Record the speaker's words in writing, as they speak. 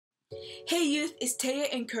Hey youth, it's Taya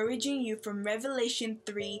encouraging you from Revelation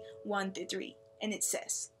 3:1-3, and it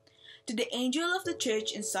says, "To the angel of the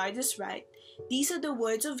church in Sardis write, these are the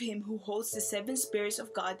words of him who holds the seven spirits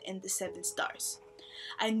of God and the seven stars.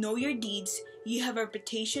 I know your deeds, you have a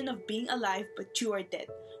reputation of being alive, but you are dead.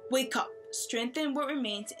 Wake up, strengthen what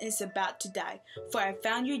remains and is about to die, for I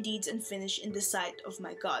found your deeds unfinished in the sight of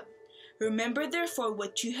my God. Remember therefore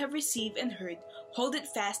what you have received and heard, hold it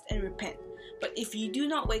fast and repent. But if you do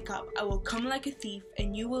not wake up, I will come like a thief,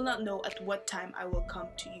 and you will not know at what time I will come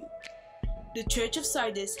to you." The church of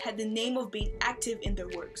Sardis had the name of being active in their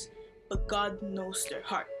works, but God knows their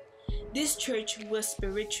heart. This church was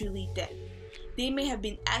spiritually dead. They may have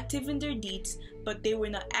been active in their deeds, but they were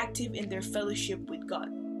not active in their fellowship with God.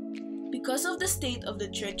 Because of the state of the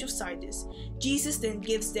church of Sardis, Jesus then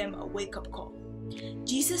gives them a wake-up call.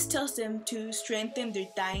 Jesus tells them to strengthen their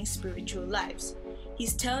dying spiritual lives.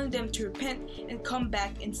 He's telling them to repent and come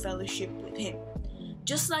back in fellowship with Him.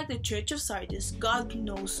 Just like the church of Sardis, God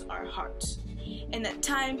knows our hearts. And at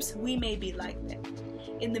times, we may be like them.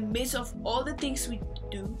 In the midst of all the things we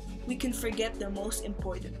do, we can forget the most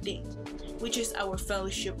important thing, which is our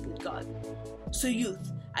fellowship with God. So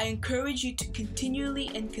youth, I encourage you to continually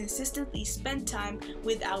and consistently spend time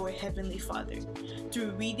with our Heavenly Father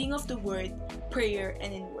through reading of the Word, prayer,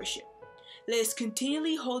 and in worship. Let us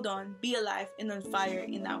continually hold on, be alive, and on fire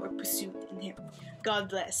in our pursuit in Him. God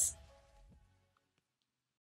bless.